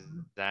Mercedes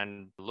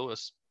and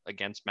Lewis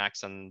against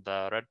Max and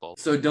the Red Bull.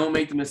 So don't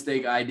make the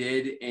mistake I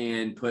did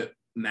and put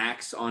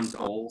Max on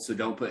pole. So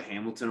don't put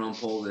Hamilton on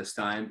pole this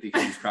time,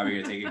 because he's probably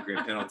going to take a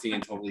grid penalty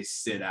and totally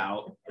sit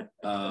out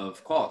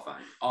of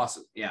qualifying.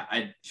 Awesome. Yeah,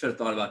 I should have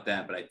thought about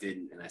that, but I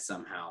didn't. And I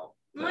somehow...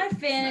 My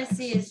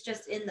fantasy is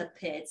just in the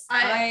pits.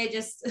 I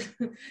just,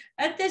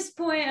 at this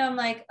point, I'm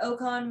like,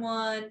 Ocon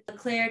 1,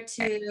 Leclerc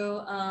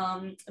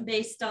 2,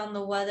 based on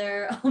the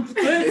weather.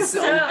 It's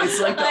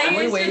like the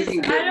only way you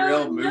can get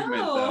real movement,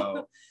 know.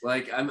 though.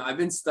 Like, I've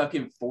been stuck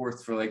in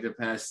 4th for like the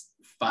past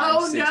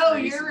 5, 6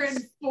 races. You're in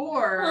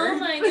 4. Oh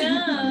my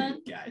God.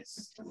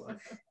 Guys, look.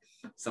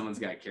 Someone's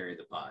got to carry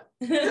the pod.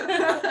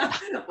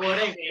 What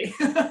I mean.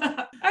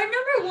 I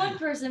remember one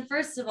person,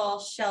 first of all,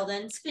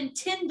 Sheldon, spent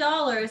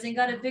 $10 and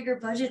got a bigger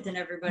budget than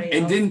everybody else.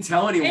 And didn't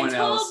tell anyone And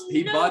told else.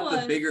 He no bought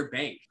one. the bigger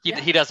bank.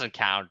 He doesn't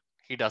count.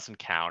 He doesn't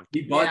count.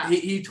 He bought.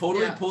 He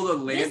totally pulled a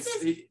Lance.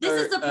 This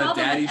is the problem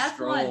Daddy with F1.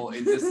 Stroll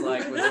and just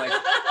like was like.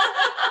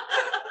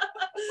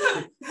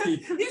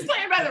 He's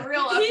playing by the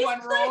real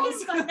F1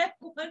 rules.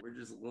 We're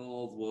just little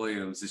old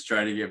Williams just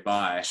trying to get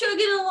by.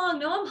 Chugging along.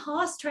 No, I'm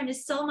Haas trying to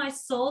sell my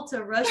soul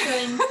to Russia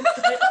and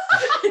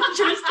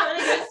just trying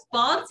to get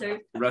sponsored.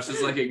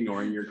 Russia's like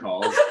ignoring your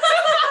calls.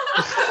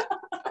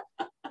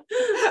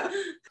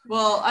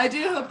 Well, I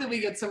do hope that we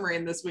get some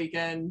rain this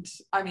weekend.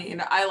 I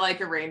mean, I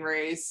like a rain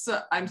race.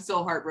 I'm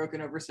still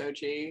heartbroken over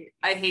Sochi.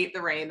 I hate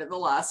the rain in the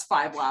last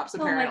 5 laps,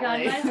 apparently. Oh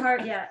my God, my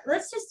heart, yeah.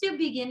 Let's just do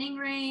beginning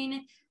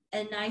rain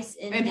and nice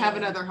ending. And have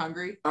another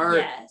hungry.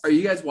 Yes. Are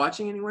you guys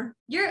watching anywhere?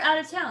 You're out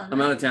of town. I'm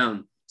out of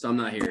town, so I'm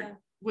not here. Yeah.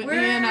 Whitney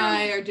and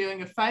I are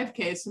doing a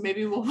 5K, so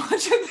maybe we'll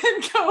watch it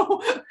then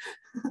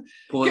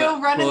go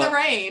run in the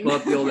rain. Pull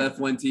up the old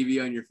F1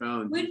 TV on your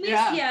phone. When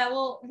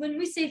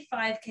we say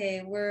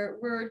 5K,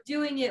 we're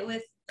doing it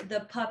with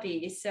the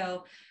puppy,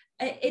 so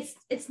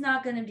it's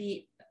not going to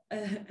be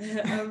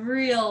a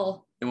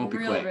real. It won't be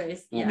real quick.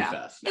 Race. It won't be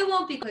fast. It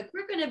won't be quick.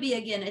 We're going to be,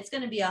 it's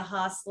going to be a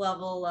Haas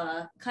level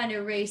kind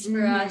of race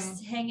for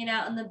us, hanging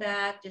out in the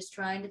back, just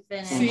trying to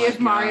finish. See if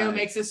Mario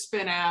makes a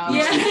spin out.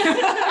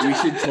 Yeah. We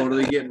should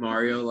totally get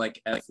Mario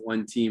like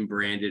F1 team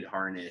branded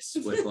harness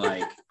with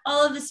like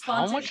all of the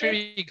sponsors. How much are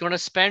you going to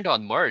spend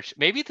on merch?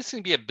 Maybe this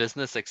can be a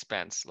business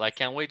expense. Like,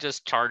 can we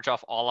just charge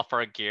off all of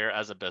our gear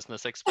as a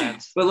business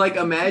expense? But like,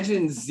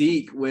 imagine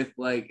Zeke with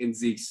and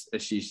Zeke's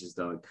Ashish's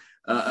dog.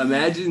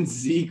 Imagine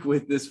Zeke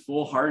with this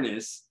full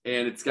harness,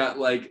 and it's got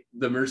like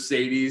the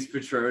Mercedes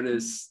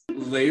Petronas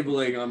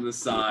labeling on the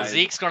side.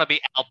 Zeke's gonna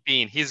be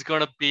Alpine. He's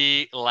gonna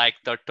be like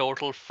the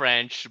total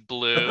French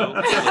blue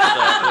with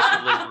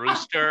the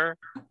rooster.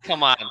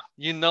 Come on,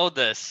 you know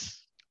this.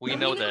 We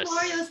know this.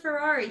 Mario's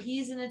Ferrari.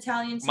 He's an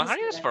Italian.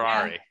 Mario's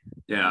Ferrari.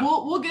 Yeah.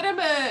 We'll get him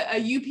a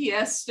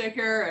UPS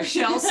sticker, a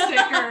Shell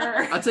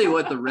sticker. I'll tell you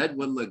what, the red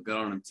would look good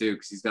on him too,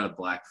 because he's got a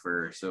black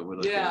fur, so it would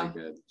look really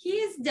good.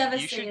 He's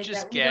devastated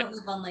just that we don't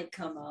live on Lake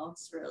Como.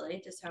 It's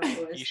really just how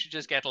it was. You should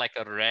just get like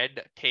a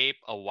red tape,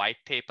 a white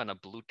tape, and a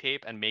blue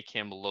tape, and make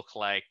him look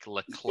like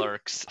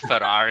Leclerc's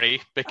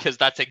Ferrari, because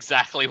that's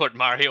exactly what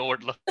Mario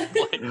would look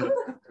like.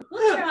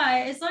 We'll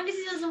try. As long as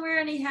he doesn't wear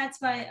any hats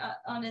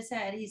on his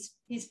head, he's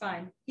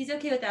fine. He's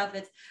okay with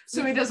outfits.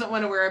 So he doesn't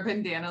want to wear a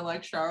bandana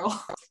like Charles.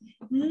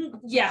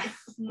 Yeah,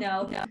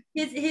 no.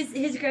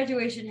 His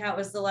graduation hat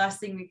was the last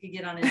thing we could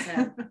get on his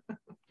head.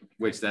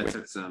 Which that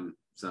took some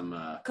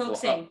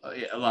coaxing.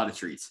 A lot of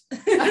treats.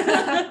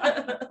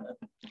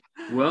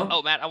 Well,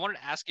 oh Matt, I wanted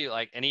to ask you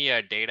like any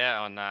data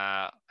on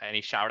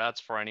any shout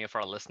outs for any of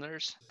our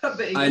listeners.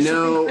 I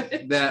know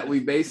that we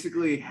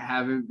basically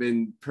haven't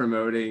been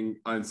promoting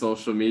on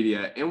social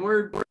media, and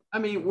we're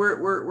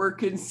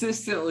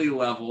consistently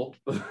level.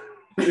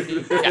 We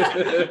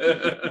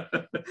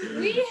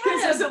had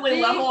consistently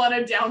level on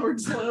a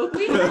downward slope.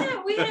 We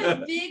had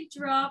a big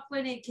drop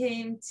when it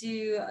came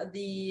to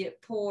the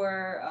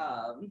poor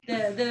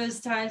those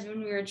times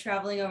when we were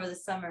traveling over the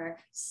summer.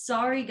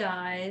 Sorry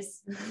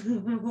guys.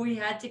 We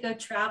had to go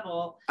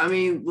travel. I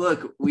mean,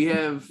 look, we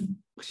have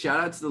shout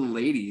out to the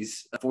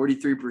ladies.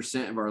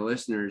 43% of our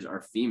listeners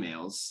are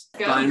females.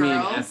 Go Find girls.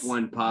 me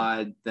an F1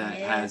 pod that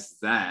has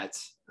that.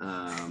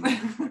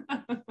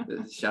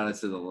 Shout out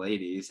to the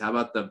ladies. How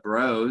about the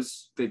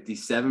bros?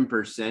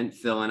 57%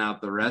 filling out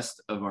the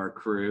rest of our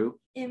crew.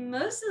 And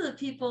most of the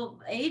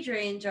people age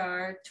range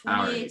are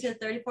 28 to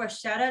 34.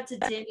 Shout out to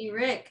Danny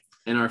Rick.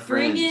 And our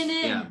friends. Bring it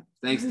in. Yeah.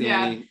 Thanks,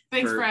 Danny. Yeah.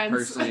 Thanks, for friends.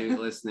 personally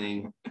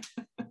listening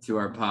to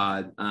our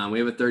pod. We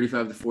have a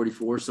 35 to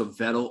 44, so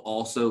Vettel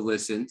also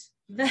listened.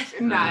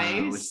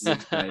 Nice. Which is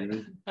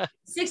exciting.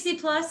 60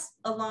 plus,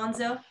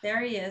 Alonso.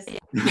 There he is.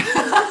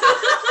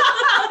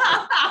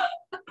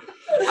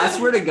 I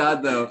swear to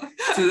God, though,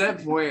 to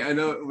that point, I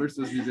know we're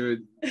supposed to be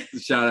doing the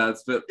shout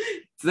outs, but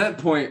to that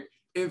point,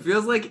 it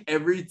feels like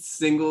every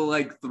single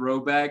like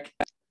throwback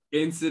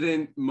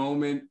incident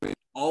moment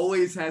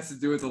always has to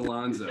do with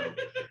Alonso.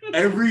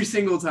 Every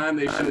single time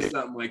they show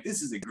something like,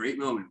 this is a great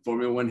moment in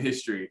Formula One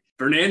history.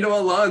 Fernando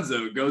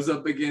Alonso goes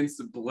up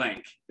against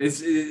blank.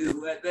 That's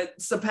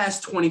the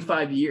past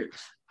 25 years.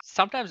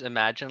 Sometimes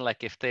imagine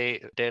like if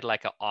they did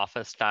like an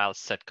office style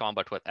sitcom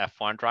but with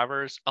F1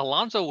 drivers,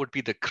 Alonso would be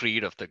the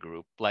Creed of the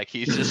group. Like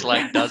he's just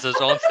like does his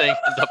own thing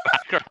in the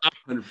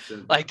background.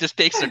 100%. Like just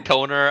takes the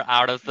toner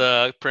out of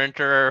the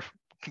printer,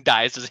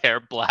 dyes his hair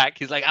black.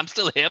 He's like, I'm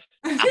still hip.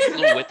 I'm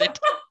still with it.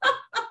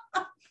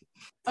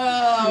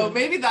 Oh,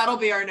 maybe that'll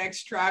be our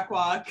next track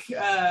walk.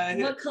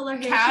 What color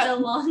hair should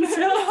Alonso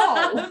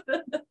have?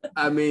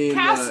 I mean,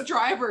 cast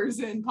drivers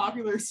in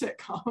popular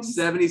sitcoms.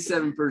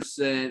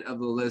 77% of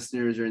the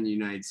listeners are in the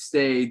United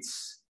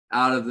States.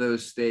 Out of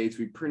those states,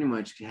 we pretty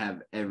much have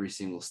every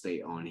single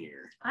state on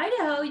here.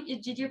 Idaho.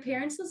 Did your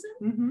parents listen?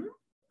 Mm-hmm.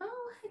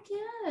 Oh, heck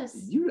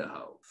yes.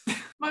 Idaho.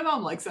 My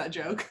mom likes that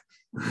joke.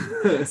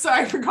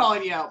 Sorry for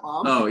calling you out,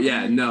 Mom. Oh,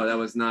 yeah. No, that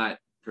was not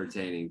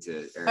pertaining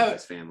to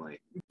Erica's family.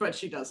 But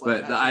she does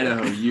like But that the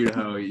joke.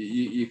 Idaho,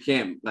 you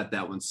can't let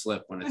that one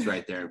slip when it's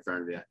right there in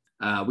front of you.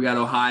 We got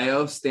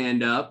Ohio,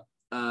 stand up.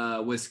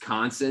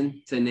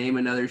 Wisconsin, to name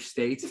another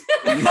state.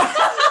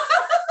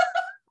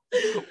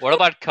 What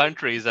about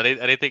countries?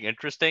 Anything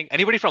interesting?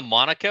 Anybody from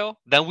Monaco?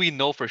 Then we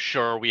know for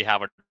sure we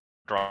have a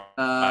driver.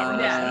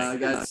 I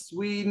got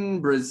Sweden,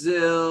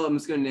 Brazil. I'm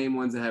just gonna name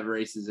ones that have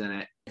races in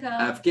it.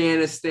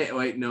 Afghanistan.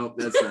 Wait, nope,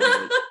 that's not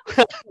it.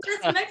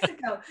 That's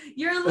Mexico.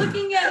 You're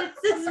looking at it.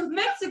 This is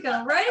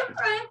Mexico right in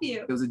front of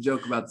you. It was a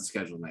joke about the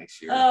schedule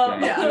next year. Oh,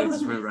 okay? yeah. It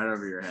just went right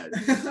over your head.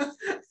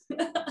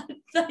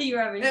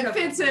 It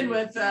fits in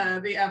with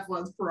the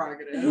F1's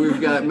prerogative. We've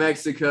got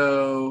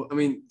Mexico. I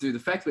mean, dude, the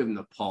fact we have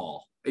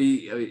Nepal.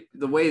 The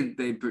way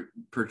they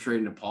portray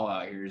Nepal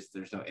out here is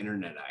there's no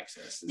internet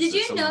access. Did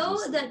you know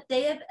that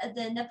they have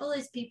the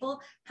Nepalese people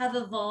have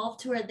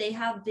evolved to where they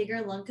have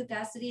bigger lung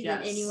capacity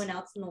than anyone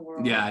else in the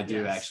world? Yeah, I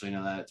do actually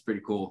know that. It's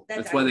pretty cool.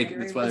 That's why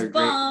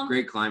they're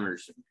great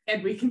climbers.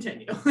 And we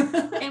continue.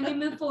 And we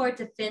move forward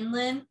to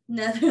Finland,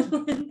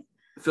 Netherlands,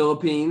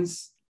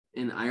 Philippines,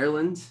 and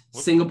Ireland,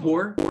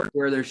 Singapore,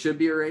 where there should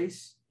be a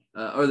race.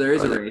 Or there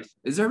is a race.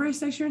 Is there a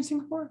race next year in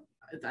Singapore?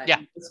 Yeah.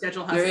 The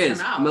schedule There hasn't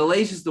is. come out.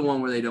 Malaysia's the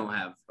one where they don't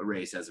have a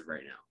race as of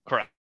right now.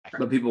 Correct.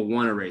 But people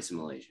want to race in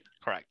Malaysia.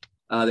 Correct.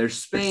 There's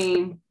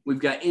Spain. We've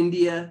got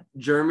India,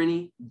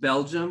 Germany,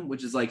 Belgium,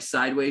 which is like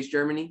sideways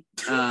Germany.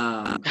 We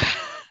have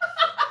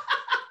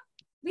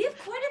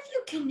quite a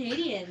few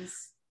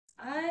Canadians.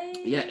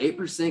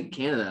 8%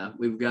 Canada.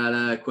 We've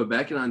got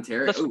Quebec and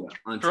Ontario. Ooh,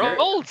 Ontario.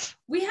 Trolls.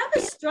 We have a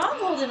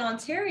stronghold in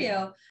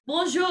Ontario.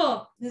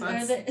 Bonjour.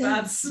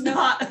 That's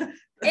not.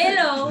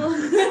 Hello.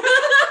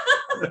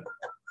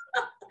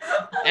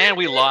 And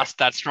we lost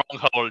that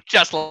stronghold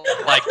just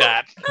like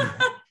that.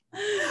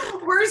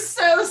 We're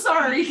so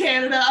sorry,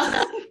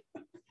 Canada.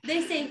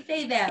 They say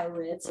fave out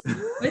with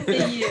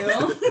the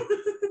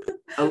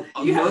U.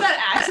 You have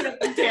that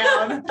accent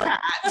down,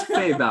 Pat.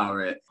 Faye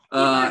Bowrit. People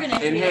are gonna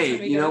And hate us hey,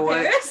 when we you go know to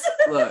what? Paris.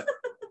 Look,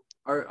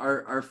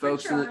 our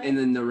folks in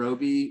the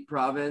Nairobi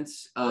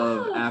province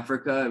of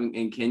Africa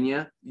and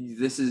Kenya,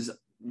 this is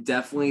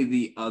definitely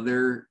the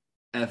other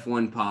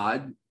F1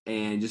 pod.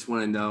 And just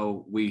want to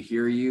know, we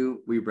hear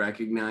you, we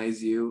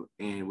recognize you,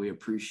 and we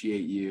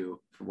appreciate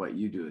you for what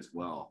you do as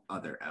well,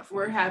 other F1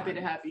 We're happy pod.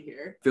 to have you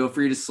here. Feel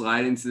free to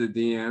slide into the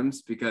DMs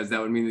because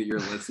that would mean that you're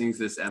listening to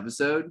this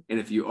episode. And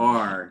if you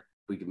are,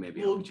 we could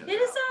maybe help each other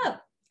Hit us out.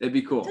 up. It'd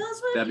be cool. Tell us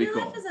what That'd be your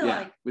cool. life is Yeah,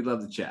 like. we'd love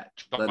to chat.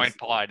 Joint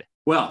pod.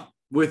 Well,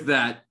 with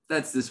that,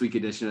 that's this week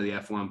edition of the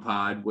F1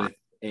 pod with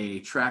a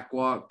track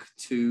walk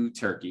to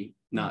Turkey,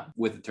 not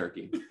with a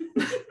turkey.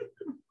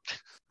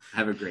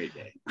 Have a great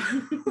day.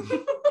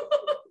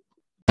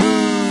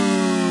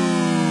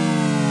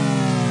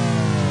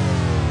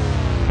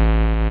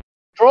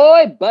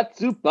 Troy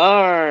Butsu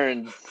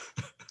Barnes.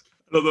 I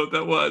don't know what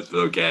that was, but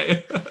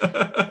okay.